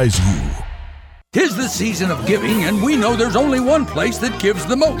supplies you. 'Tis the season of giving, and we know there's only one place that gives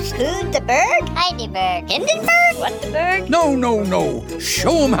the most. Kudeberg, Heidelberg, Hindenburg, Whatteberg? No.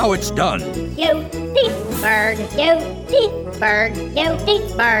 Show them how it's done. Yo, Thiefberg, Kudeberg.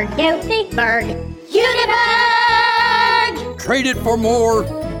 Trade it for more,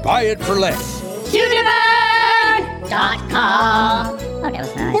 buy it for less. Kudeberg.com. Oh, that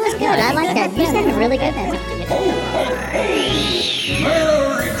was nice. That was good. I like that. You sounded really good.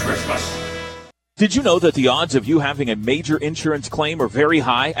 Merry Christmas. Did you know that the odds of you having a major insurance claim are very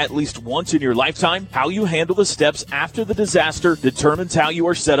high at least once in your lifetime? How you handle the steps after the disaster determines how you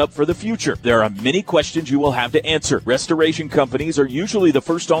are set up for the future. There are many questions you will have to answer. Restoration companies are usually the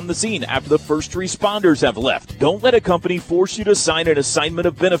first on the scene after the first responders have left. Don't let a company force you to sign an assignment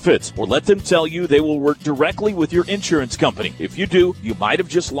of benefits or let them tell you they will work directly with your insurance company. If you do, you might have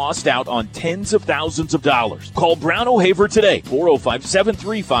just lost out on tens of thousands of dollars. Call Brown O'Haver today,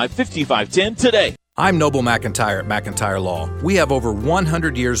 405-735-5510 today. I'm Noble McIntyre at McIntyre Law. We have over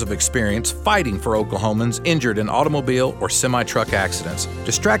 100 years of experience fighting for Oklahomans injured in automobile or semi-truck accidents.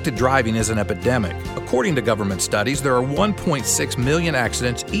 Distracted driving is an epidemic. According to government studies, there are 1.6 million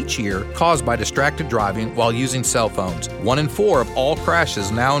accidents each year caused by distracted driving while using cell phones. 1 in 4 of all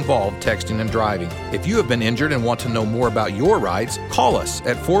crashes now involve texting and driving. If you have been injured and want to know more about your rights, call us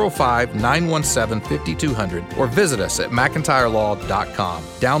at 405-917-5200 or visit us at McIntyreLaw.com.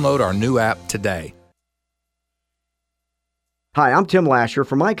 Download our new app today. Hi, I'm Tim Lasher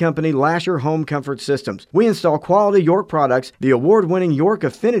from my company, Lasher Home Comfort Systems. We install quality York products. The award-winning York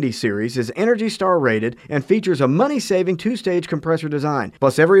Affinity Series is Energy Star rated and features a money-saving 2-stage compressor design.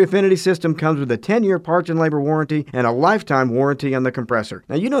 Plus, every Affinity system comes with a 10-year parts and labor warranty and a lifetime warranty on the compressor.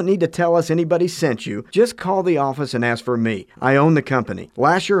 Now, you don't need to tell us anybody sent you. Just call the office and ask for me. I own the company.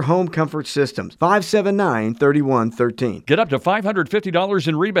 Lasher Home Comfort Systems, 579-3113. Get up to $550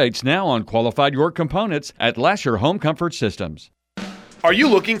 in rebates now on qualified York components at Lasher Home Comfort Systems. Are you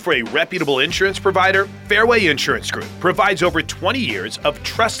looking for a reputable insurance provider? Fairway Insurance Group provides over 20 years of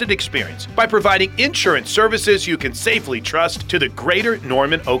trusted experience by providing insurance services you can safely trust to the greater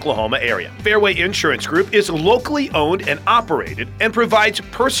Norman, Oklahoma area. Fairway Insurance Group is locally owned and operated and provides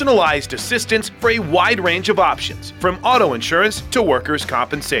personalized assistance for a wide range of options, from auto insurance to workers'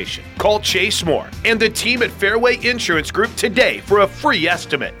 compensation. Call Chase Moore and the team at Fairway Insurance Group today for a free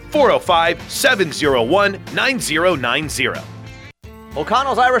estimate. 405-701-9090.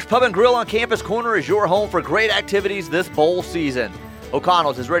 O'Connell's Irish Pub and Grill on Campus Corner is your home for great activities this bowl season.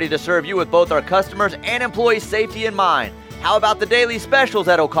 O'Connell's is ready to serve you with both our customers and employees' safety in mind. How about the daily specials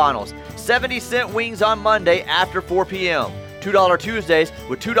at O'Connell's? 70-cent wings on Monday after 4 p.m. $2 Tuesdays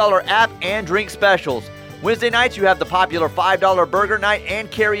with $2 app and drink specials. Wednesday nights you have the popular $5 burger night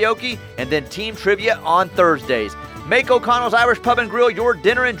and karaoke, and then team trivia on Thursdays. Make O'Connell's Irish Pub and Grill your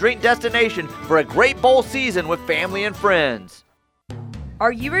dinner and drink destination for a great bowl season with family and friends.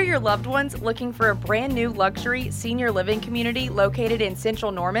 Are you or your loved ones looking for a brand new luxury senior living community located in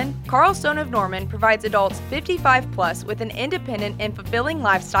Central Norman? Carl Stone of Norman provides adults 55 plus with an independent and fulfilling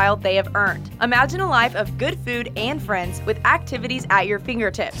lifestyle they have earned. Imagine a life of good food and friends with activities at your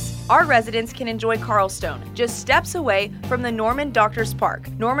fingertips. Our residents can enjoy Carl Stone, just steps away from the Norman Doctors Park,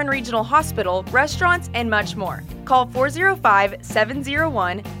 Norman Regional Hospital, restaurants, and much more. Call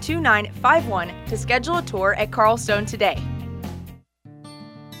 405-701-2951 to schedule a tour at Carl Stone today.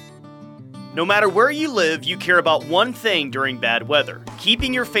 No matter where you live, you care about one thing during bad weather: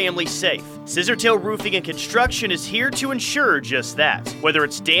 keeping your family safe. Scissortail Roofing and Construction is here to ensure just that. Whether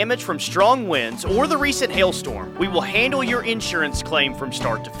it's damage from strong winds or the recent hailstorm, we will handle your insurance claim from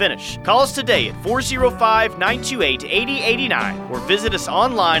start to finish. Call us today at 405-928-8089 or visit us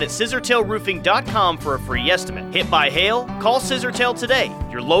online at scissortailroofing.com for a free estimate. Hit by hail? Call Scissortail today,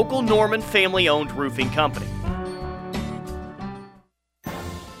 your local Norman family-owned roofing company.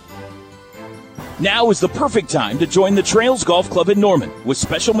 Now is the perfect time to join the Trails Golf Club in Norman with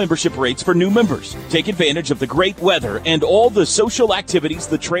special membership rates for new members. Take advantage of the great weather and all the social activities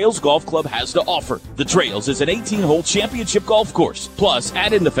the Trails Golf Club has to offer. The Trails is an 18-hole championship golf course. Plus,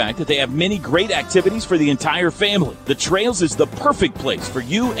 add in the fact that they have many great activities for the entire family. The Trails is the perfect place for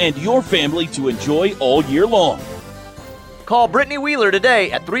you and your family to enjoy all year long. Call Brittany Wheeler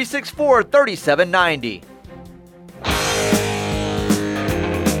today at 364-3790.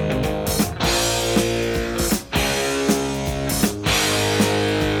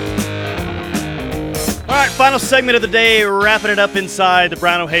 All right, final segment of the day, wrapping it up inside the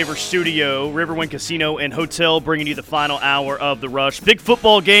Brown O'Haver studio, Riverwind Casino and Hotel, bringing you the final hour of the Rush. Big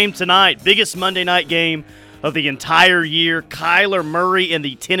football game tonight, biggest Monday night game of the entire year. Kyler Murray and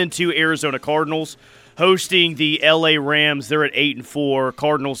the 10-2 Arizona Cardinals hosting the LA Rams. They're at 8-4.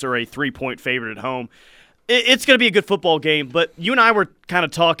 Cardinals are a 3-point favorite at home. It's going to be a good football game, but you and I were kind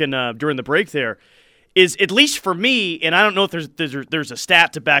of talking during the break there, is at least for me, and I don't know if there's a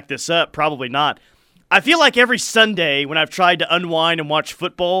stat to back this up, probably not. I feel like every Sunday when I've tried to unwind and watch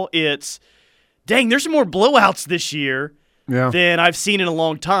football, it's, dang, there's more blowouts this year than I've seen in a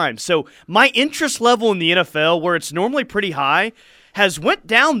long time. So my interest level in the NFL, where it's normally pretty high, has went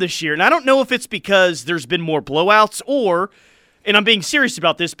down this year. And I don't know if it's because there's been more blowouts or, and I'm being serious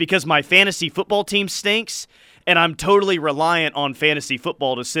about this, because my fantasy football team stinks and I'm totally reliant on fantasy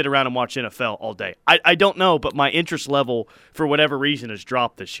football to sit around and watch NFL all day. I don't know, but my interest level, for whatever reason, has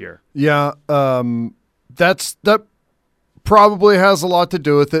dropped this year. Yeah, that probably has a lot to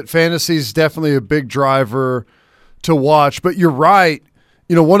do with it. Fantasy is definitely a big driver to watch, but you're right.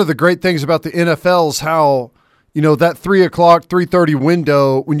 You know, one of the great things about the NFL is how, you know, that 3 o'clock, 3:30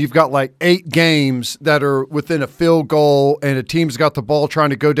 window, when you've got like 8 games that are within a field goal and a team's got the ball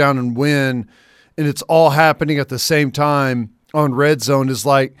trying to go down and win, and it's all happening at the same time on Red Zone, is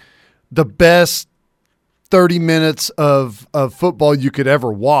like the best 30 minutes of football you could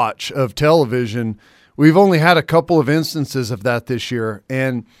ever watch, of television. We've only had a couple of instances of that this year.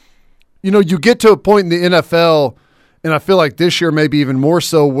 And, you know, you get to a point in the NFL, and I feel like this year maybe even more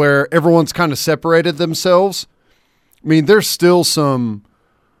so, where everyone's kind of separated themselves. I mean, there's still some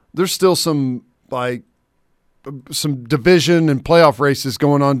like some division and playoff races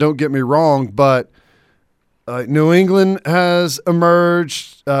going on, don't get me wrong, but New England has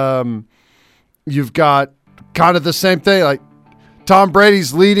emerged. You've got kind of the same thing. Like Tom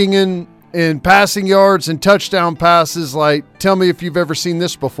Brady's leading in passing yards and touchdown passes. Like, tell me if you've ever seen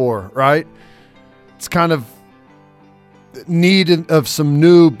this before, right? It's kind of need of some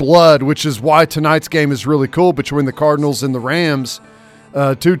new blood, which is why tonight's game is really cool between the Cardinals and the Rams.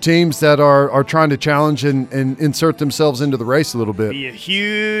 Two teams that are trying to challenge and insert themselves into the race a little bit. Be a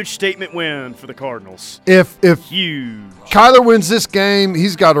huge statement win for the Cardinals. If huge. Kyler wins this game,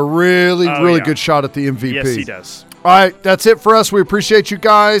 he's got a really good shot at the MVP. Yes, he does. All right, that's it for us. We appreciate you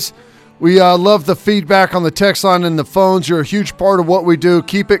guys. We love the feedback on the text line and the phones. You're a huge part of what we do.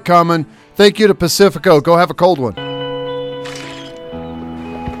 Keep it coming. Thank you to Pacifico. Go have a cold one.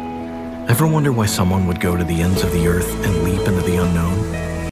 Ever wonder why someone would go to the ends of the earth and leap into the unknown?